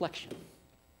a reflection.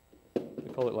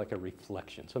 We call it like a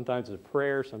reflection. Sometimes it's a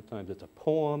prayer, sometimes it's a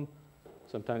poem,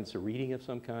 sometimes it's a reading of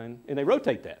some kind, and they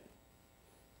rotate that,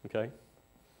 okay?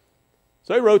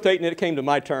 So they rotate, and it came to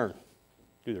my turn to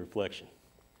do the reflection.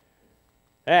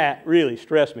 That really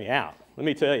stressed me out, let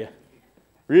me tell you.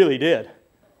 Really did.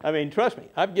 I mean, trust me,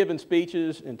 I've given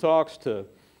speeches and talks to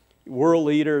world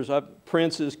leaders,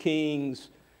 princes, kings,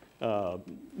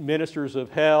 ministers of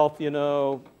health,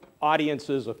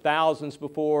 audiences of thousands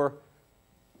before.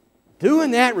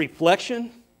 Doing that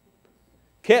reflection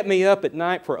kept me up at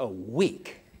night for a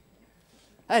week.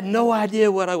 I had no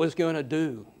idea what I was going to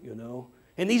do,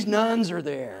 And these nuns are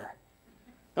there.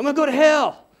 I'm going to go to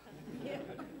hell.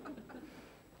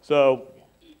 So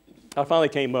I finally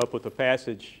came up with a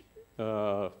passage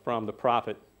from the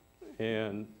prophet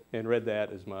and read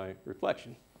that as my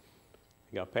reflection.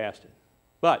 I got past it.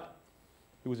 But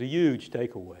it was a huge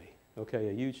takeaway, okay,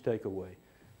 a huge takeaway,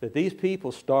 that these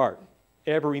people start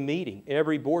every meeting,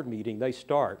 every board meeting, they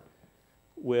start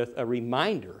with a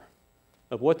reminder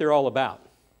of what they're all about,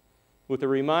 with a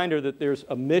reminder that there's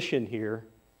a mission here,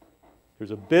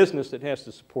 there's a business that has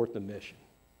to support the mission,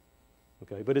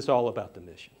 okay, but it's all about the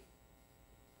mission.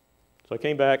 So I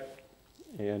came back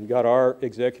and got our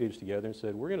executives together and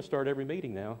said, we're going to start every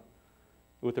meeting now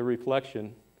with a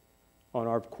reflection on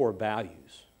our core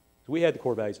values. So we had the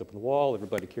core values up on the wall.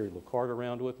 Everybody carried a little card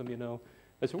around with them,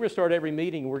 I said, we're going to start every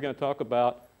meeting, and we're going to talk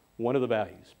about one of the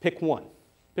values. Pick one.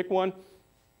 Pick one.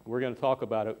 We're going to talk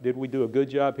about it. Did we do a good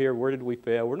job here? Where did we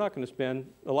fail? We're not going to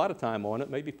spend a lot of time on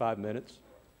it, maybe 5 minutes,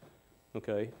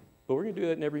 okay? But we're going to do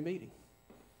that in every meeting.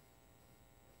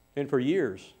 And for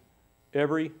years,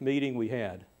 every meeting we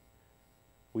had,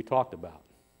 we talked about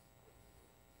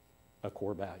a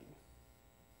core value.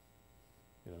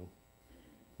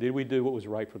 Did we do what was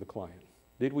right for the client?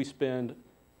 Did we spend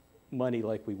money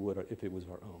like we would if it was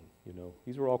our own?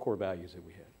 These were all core values that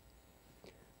we had.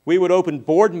 We would open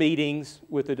board meetings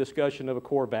with a discussion of a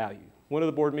core value. One of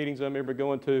the board meetings I remember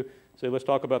going to, say, let's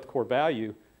talk about the core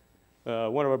value.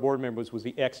 One of our board members was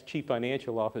the ex-chief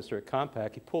financial officer at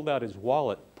Compaq. He pulled out his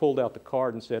wallet, pulled out the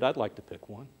card, and said, "I'd like to pick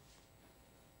one."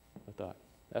 I thought,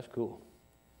 that's cool.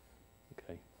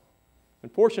 Okay.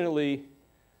 Unfortunately,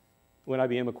 when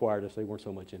IBM acquired us, they weren't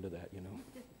so much into that, you know,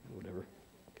 whatever.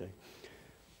 Okay.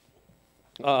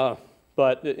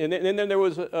 And then there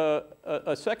was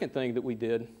a second thing that we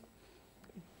did.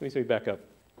 Let me back up.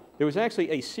 There was actually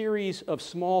a series of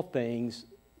small things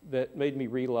that made me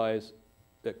realize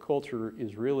that culture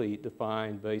is really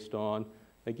defined based on,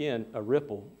 again, a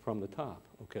ripple from the top,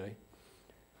 okay?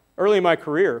 Early in my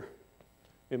career,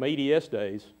 in my EDS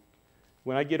days,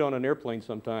 when I'd get on an airplane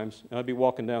sometimes, and I'd be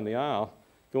walking down the aisle,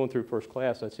 going through first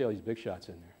class, I'd see all these big shots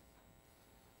in there.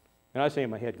 And I'd say in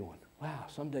my head going, wow,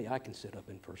 someday I can sit up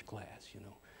in first class, you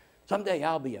know. Someday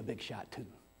I'll be a big shot too.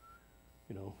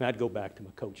 You know, and I'd go back to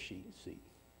my coach seat.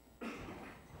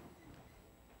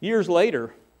 Years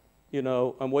later, you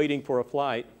know, I'm waiting for a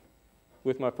flight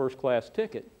with my first class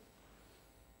ticket,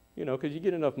 you know, because you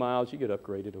get enough miles, you get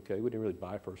upgraded, okay. We didn't really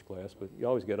buy first class, but you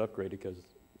always get upgraded because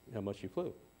how much you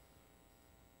flew.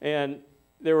 And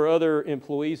there were other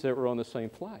employees that were on the same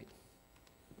flight.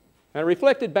 And I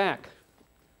reflected back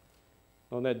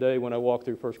on that day when I walked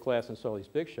through first class and saw these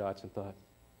big shots and thought,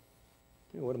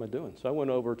 you know, what am I doing? So I went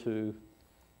over to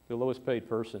the lowest paid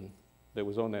person that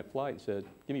was on that flight and said,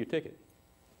 give me your ticket.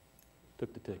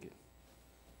 Took the ticket.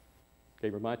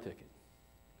 Gave her my ticket.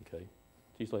 Okay.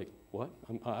 She's like, what?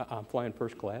 I'm flying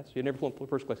first class? You never flown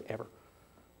first class ever?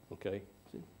 Okay.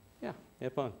 I said, yeah,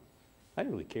 have fun. I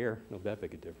didn't really care. No that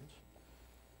big a difference.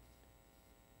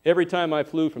 Every time I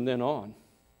flew from then on,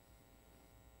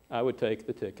 I would take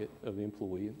the ticket of the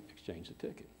employee and exchange the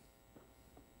ticket.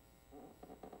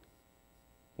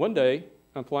 One day,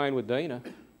 I'm flying with Dana.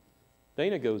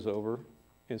 Dana goes over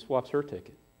and swaps her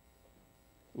ticket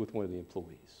with one of the employees.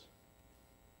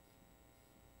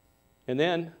 And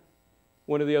then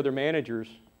one of the other managers,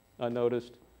 I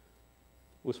noticed,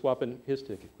 was swapping his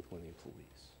ticket with one of the employees.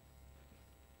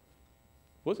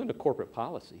 It wasn't a corporate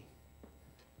policy.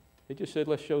 They just said,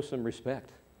 let's show some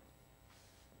respect.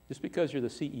 Just because you're the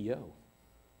CEO,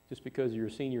 just because you're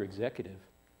a senior executive,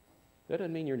 that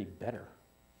doesn't mean you're any better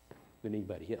than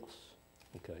anybody else,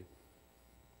 okay?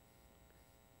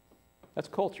 That's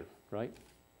culture, right?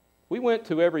 We went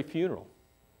to every funeral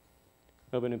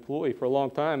of an employee. For a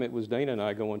long time, it was Dana and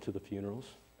I going to the funerals.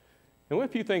 And one of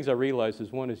the few things I realized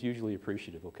is one is usually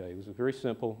appreciative, okay? It was very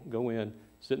simple. Go in,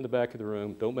 sit in the back of the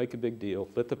room, don't make a big deal,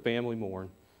 let the family mourn,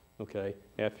 okay?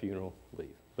 Have funeral,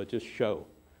 leave. But just show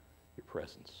your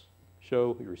presence.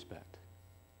 Show your respect.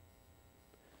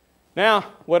 Now,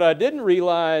 what I didn't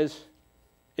realize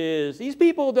is these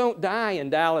people don't die in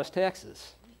Dallas,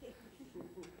 Texas.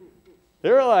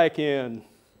 They're like in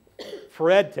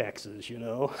Fred, Texas, you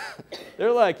know.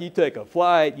 They're like you take a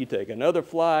flight, you take another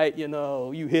flight, you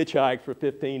know, you hitchhike for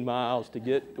 15 miles to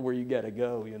get to where you got to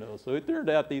go, you know. So it turned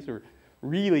out these are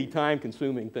really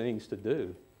time-consuming things to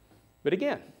do. But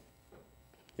again,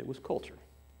 it was culture,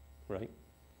 right?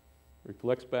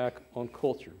 Reflects back on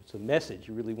culture. It's a message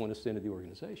you really want to send to the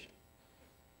organization.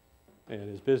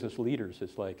 And as business leaders,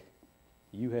 it's like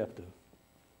you can't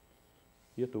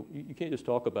just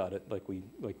talk about it like we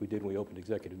did when we opened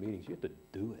executive meetings. You have to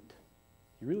do it.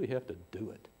 You really have to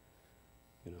do it.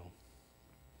 You know.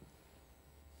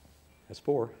 That's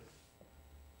 4.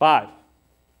 5.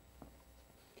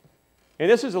 And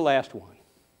this is the last one.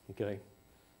 Okay.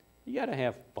 You got to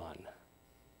have fun.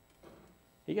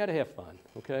 You got to have fun.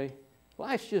 Okay.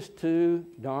 Life's just too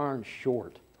darn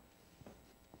short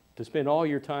to spend all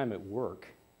your time at work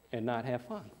and not have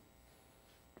fun.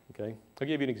 Okay, I'll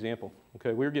give you an example.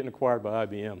 Okay, we were getting acquired by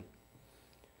IBM.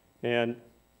 And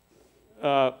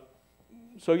so,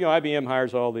 you know, IBM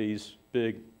hires all these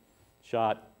big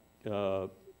shot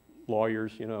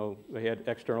lawyers, you know. They had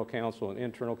external counsel and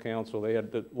internal counsel. They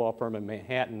had the law firm in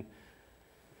Manhattan.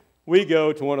 We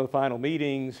go to one of the final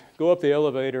meetings, go up the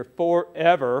elevator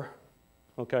forever.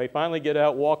 Okay, finally get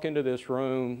out, walk into this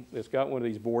room. It's got one of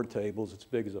these board tables. It's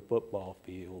big as a football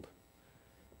field.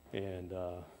 And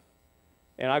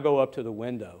I go up to the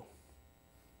window,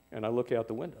 and I look out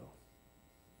the window.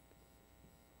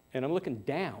 And I'm looking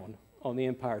down on the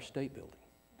Empire State Building.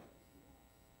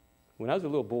 When I was a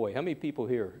little boy, how many people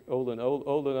here old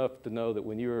enough to know that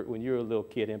when you were a little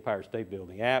kid, Empire State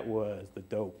Building, that was the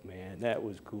dope, man. That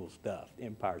was cool stuff,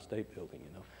 Empire State Building, you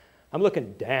know. I'm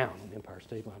looking down on the Empire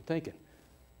State Building. I'm thinking,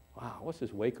 wow, what's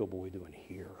this Waco boy doing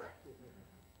here?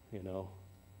 You know.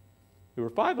 There were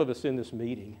 5 of us in this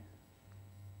meeting.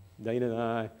 Dana and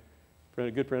I,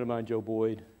 a good friend of mine, Joe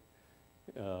Boyd,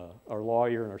 our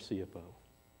lawyer, and our CFO.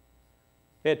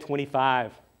 They had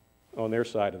 25 on their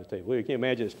side of the table. You can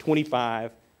imagine it's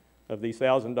 25 of these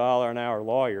 $1,000 an hour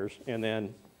lawyers and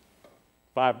then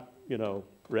 5,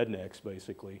 rednecks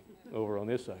basically over on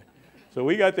this side. So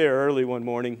we got there early one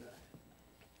morning.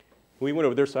 We went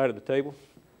over their side of the table.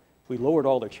 We lowered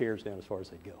all their chairs down as far as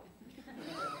they'd go.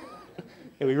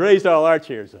 And we raised all our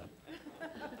chairs up.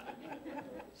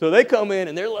 So they come in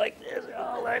and they're like this,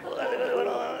 all like,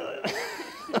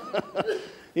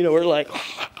 we're like,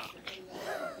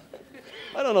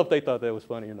 I don't know if they thought that was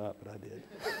funny or not, but I did.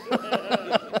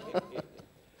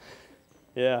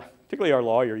 Yeah, particularly our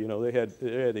lawyer, they had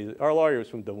these, our lawyer was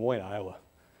from Des Moines, Iowa,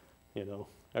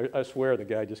 I swear the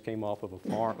guy just came off of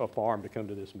a farm to come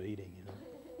to this meeting,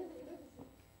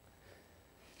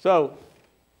 So,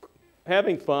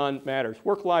 having fun matters.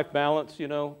 Work-life balance,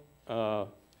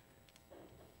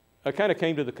 I kind of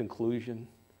came to the conclusion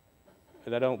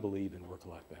that I don't believe in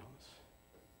work-life balance.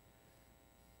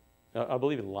 I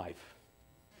believe in life.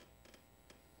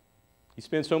 You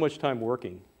spend so much time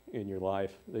working in your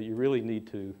life that you really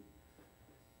need to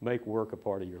make work a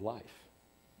part of your life.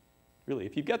 Really,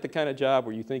 if you've got the kind of job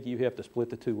where you think you have to split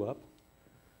the two up,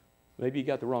 maybe you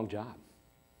got the wrong job.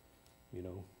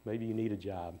 Maybe you need a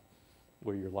job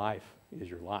where your life is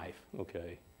your life,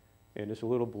 okay? And it's a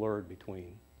little blurred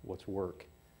between what's work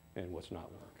and what's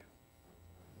not work.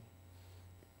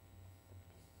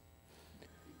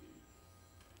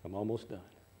 I'm almost done.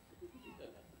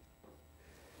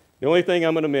 The only thing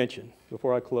I'm going to mention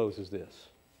before I close is this.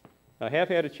 I have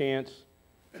had a chance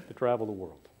to travel the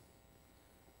world.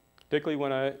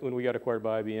 Particularly when we got acquired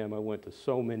by IBM, I went to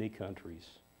so many countries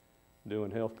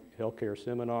doing healthcare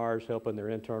seminars, helping their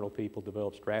internal people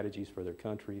develop strategies for their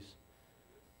countries.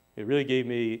 It really gave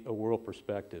me a world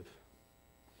perspective.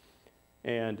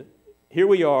 And here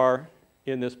we are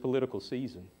in this political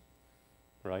season,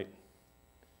 right,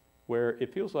 where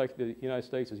it feels like the United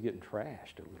States is getting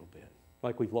trashed a little bit,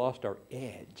 like we've lost our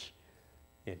edge,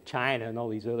 and China and all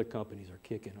these other companies are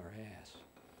kicking our ass.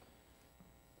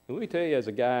 And let me tell you, as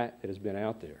a guy that has been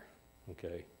out there,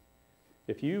 okay,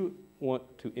 if you want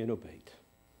to innovate,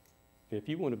 if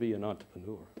you want to be an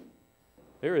entrepreneur,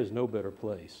 there is no better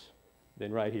place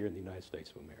than right here in the United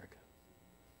States of America.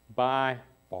 By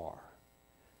far.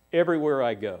 Everywhere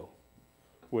I go,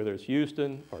 whether it's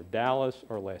Houston or Dallas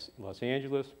or Los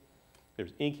Angeles,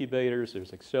 there's incubators,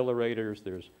 there's accelerators,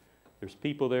 there's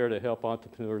people there to help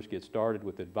entrepreneurs get started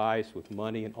with advice, with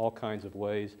money in all kinds of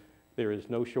ways. There is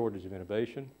no shortage of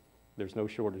innovation. There's no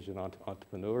shortage of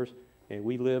entrepreneurs. And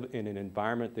we live in an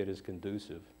environment that is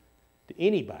conducive to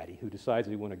anybody who decides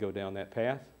they want to go down that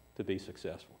path to be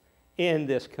successful in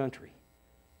this country.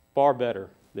 Far better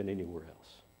than anywhere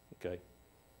else, okay?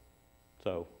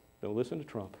 So don't listen to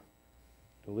Trump.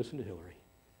 Don't listen to Hillary.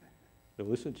 Don't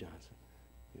listen to Johnson.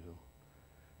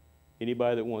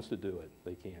 Anybody that wants to do it,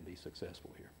 they can be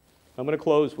successful here. I'm going to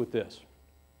close with this,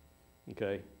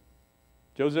 okay?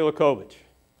 Joe Zilikovich.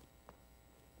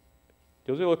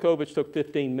 Joe Zilikovich took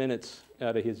 15 minutes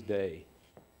out of his day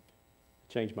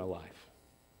to change my life.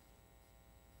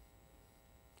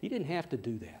 He didn't have to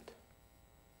do that.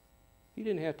 He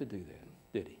didn't have to do that,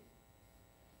 did he?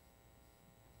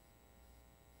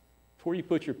 Before you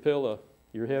put your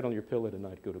head on your pillow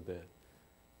tonight, go to bed.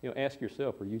 Ask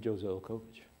yourself, are you Joe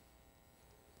Zilikovich?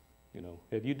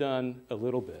 Have you done a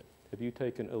little bit? Have you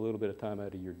taken a little bit of time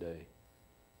out of your day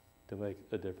to make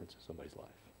a difference in somebody's life?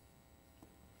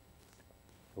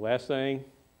 The last thing,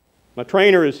 my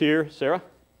trainer is here, Sarah.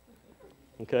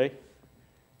 Okay?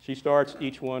 She starts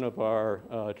each one of our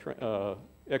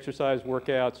exercise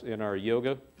workouts in our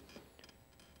yoga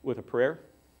with a prayer,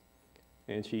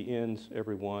 and she ends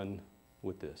every one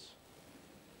with this.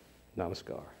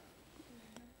 Namaskar.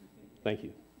 Thank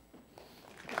you.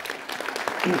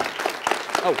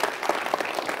 Oh.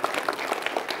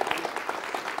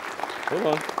 Hold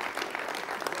on.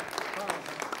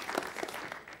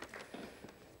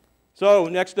 So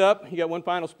next up, you got one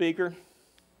final speaker,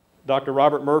 Dr.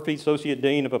 Robert Murphy, Associate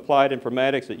Dean of Applied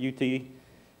Informatics at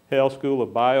UTHealth School of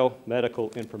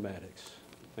Biomedical Informatics.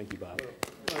 Thank you, Bob.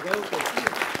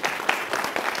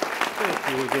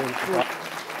 Thank you again.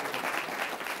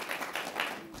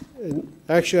 And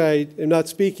actually, I am not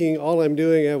speaking. All I'm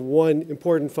doing, I have one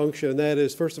important function, and that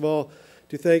is, first of all,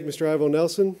 to thank Mr. Ivo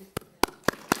Nelson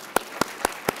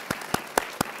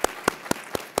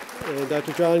and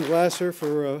Dr. John Glaser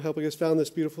for helping us found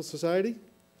this beautiful society.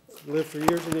 Lived for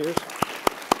years and years.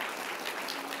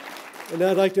 And now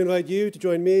I'd like to invite you to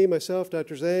join me, myself,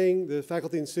 Dr. Zhang, the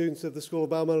faculty and students of the School of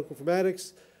Biomedical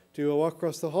Informatics, to walk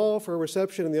across the hall for a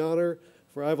reception in the honor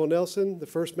for Ivo Nelson, the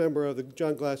first member of the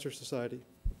John Glaser Society.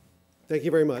 Thank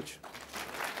you very much.